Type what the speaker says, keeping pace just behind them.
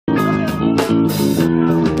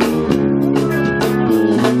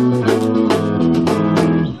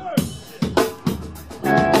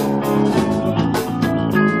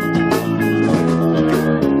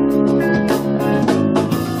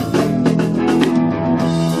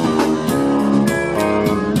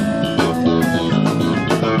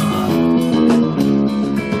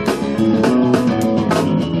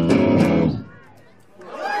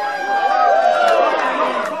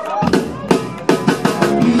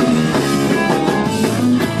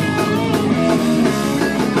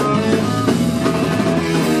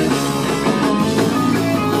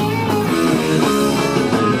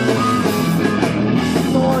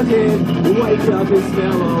Wake up and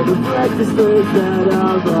smell all the breakfast foods that are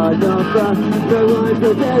on offer. The wine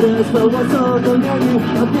prepared us for what's on the menu.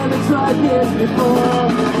 I've never tried this before.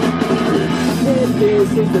 If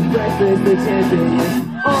this is the breakfast, the champion.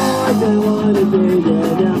 Oh, I don't want to be an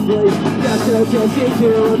athlete. Got to get into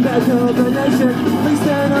a bad combination. Please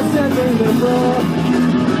turn on sending the floor.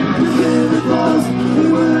 Here it was, we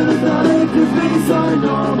would have thought it could be so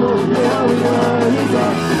normal. Now we learn it's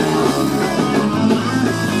up.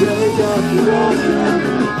 Getting off the road trip.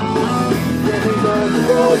 Getting off the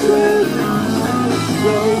road trip.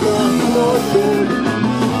 Going off the road trip.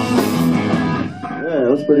 Yeah,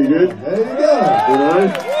 that's pretty good. There you go. You know?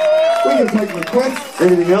 We can take requests.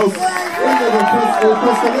 Anything else? We can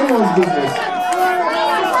request on anyone's business.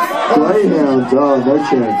 Greyhounds, oh, no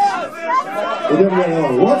chance. We don't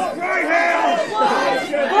know what?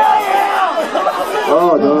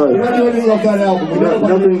 Oh, no. We don't do anything off that album. We don't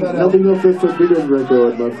play anything off that album. Nothing off this forbidden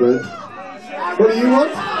record, my friend. What do you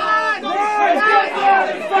want?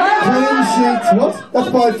 Clean sheets. What?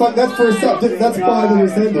 That's for a subject. That's by the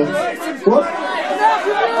Descendants. What?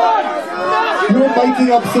 You're making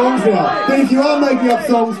up songs now. But if you are making up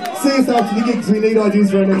songs, see us after the gig because we need ideas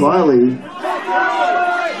for our next song. Kylie.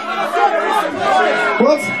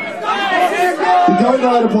 What? You don't know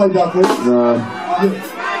how to play Duckling? No.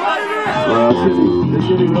 Yeah. This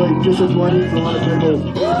should be really disappointing for a lot of people.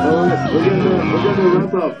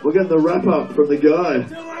 We're getting the wrap up from the guy.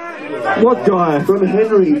 What guy? From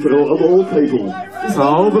Henry, of all people.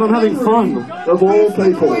 Oh, but I'm having fun. Of all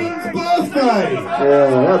people. Birthday!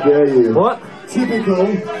 Yeah, how dare you. What? Typical.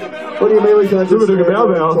 What do you mean we can't just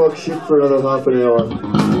talk shit for another half an hour?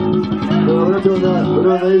 No, we're not doing that. We're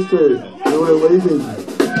doing these two. And we're leaving.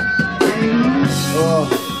 Oh,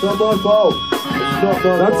 it's not my fault. It's not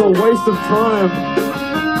my That's fault. a waste of time.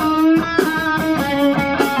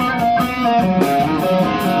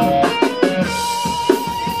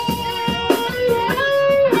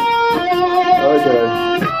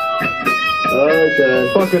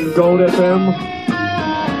 Okay. Fucking Gold FM.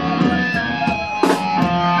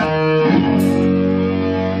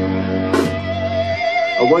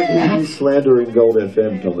 I won't hear you slandering Gold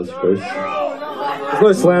FM, Thomas Chris. There's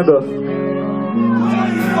no slander.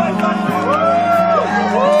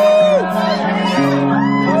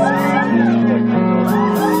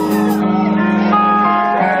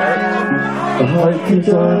 I hope you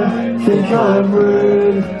don't think I'm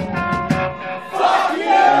rude.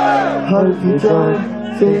 Hope you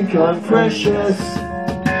don't think I'm precious.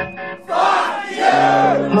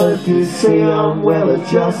 Hope you see I'm well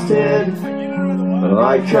adjusted.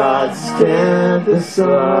 I can't stand the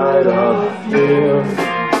sight of you.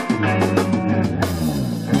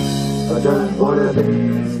 I don't wanna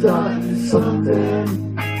be starting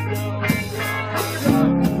something. I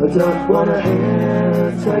don't wanna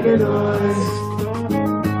antagonize.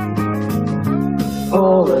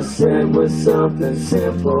 All I said was something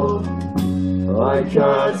simple. I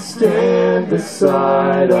can't stand the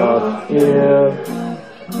sight of you.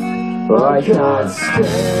 I can't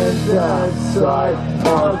stand the sight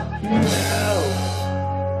of you.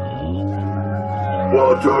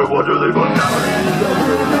 What do they put down?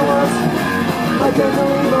 I can't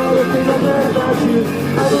believe all the things I've heard about you.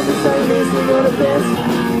 I did the same thing on the fence.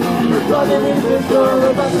 You're plugging in this door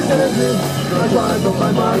about the synergy. I tried to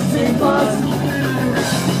find my C+.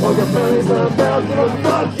 All your feelings about you,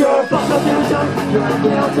 fuck your fuck up future. You're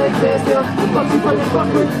acting out, take this deal. Fuck you, fucking fuck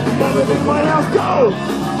with. Never think my house, go!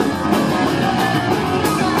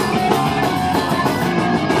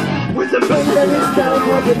 With the baby that is down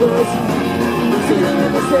like a bus. Sitting in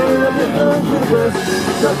the center of your own universe.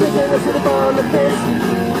 Something in the city on the fence.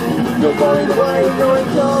 You're falling away, knowing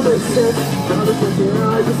common sense. Now the sense in your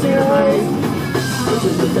eyes, you see your ways. This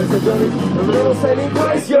is the sense of journey, a little saving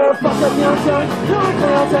grace. You're a fuck up young son. No,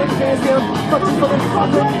 I'll take a chance, you fuck you fucking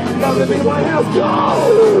fucker. Now live in my house, go!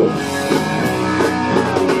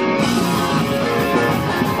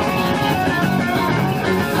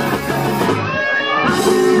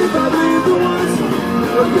 I believe the ones.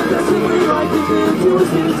 That's when we like to get to a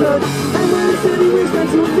skin touch. And when the city we stand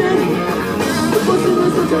to a day. The pussy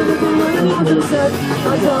was the joy that they went into the set.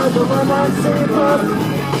 I died on my mind, saying fuck.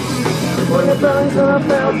 When your belly's not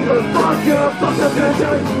felt, but fuck you, fuck up your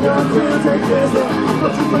joke. You're not gonna take this now.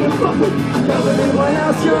 Fuck you fucking fuck with. Never in my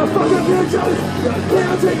house, you're fuck up your joke. You're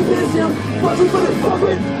not taking this now. Fuck you fucking fuck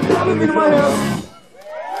with. Never in my house.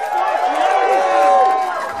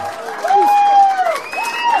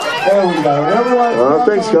 There we go. Everyone.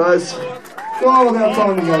 Thanks, guys. It's all about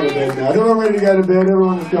time to go to bed now. Is everyone ready to go to bed?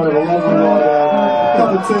 Everyone just got a lovely night out. Cup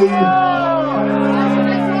of tea.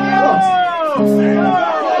 What?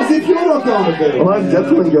 As if you're not going to bed. I'm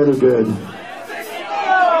definitely going to bed.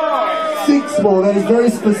 6 more. That is very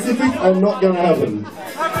specific and not going to happen.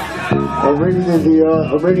 I'm reading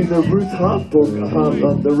the Ruth Harp book.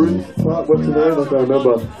 The Ruth Harp. What's the name? I can't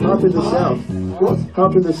remember. Harp in the South. What?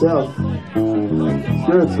 Harp in the South. It's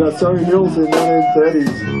good. It's about Surrey Hills in the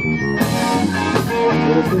 1930s.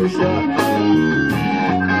 Gonna finish that.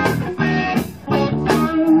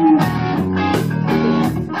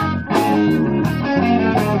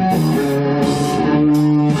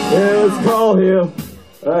 Yeah, it's Carl here.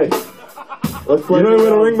 Hey, let's play. You know where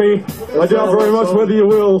to ring me. I doubt very much whether you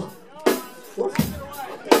will.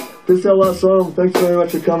 This is our last song. Thanks very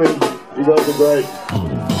much for coming. You guys are great.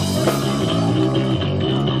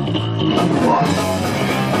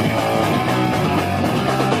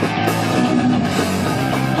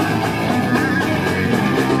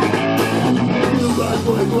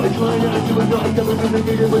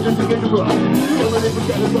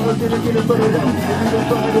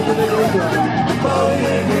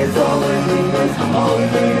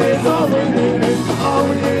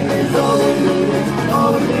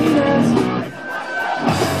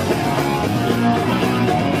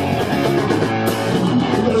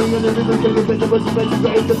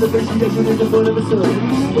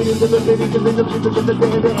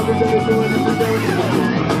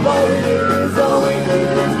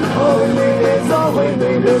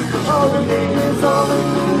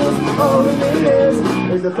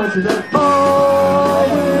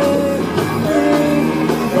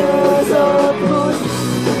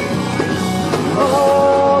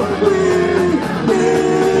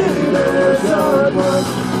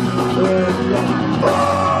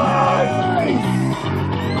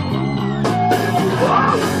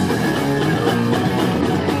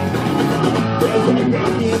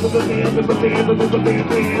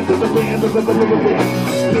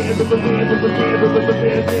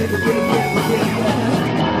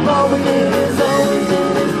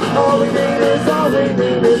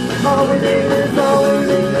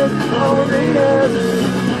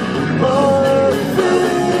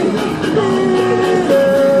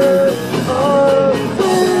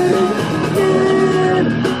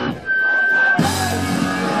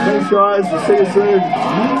 Thanks, guys. We'll see you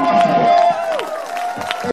soon.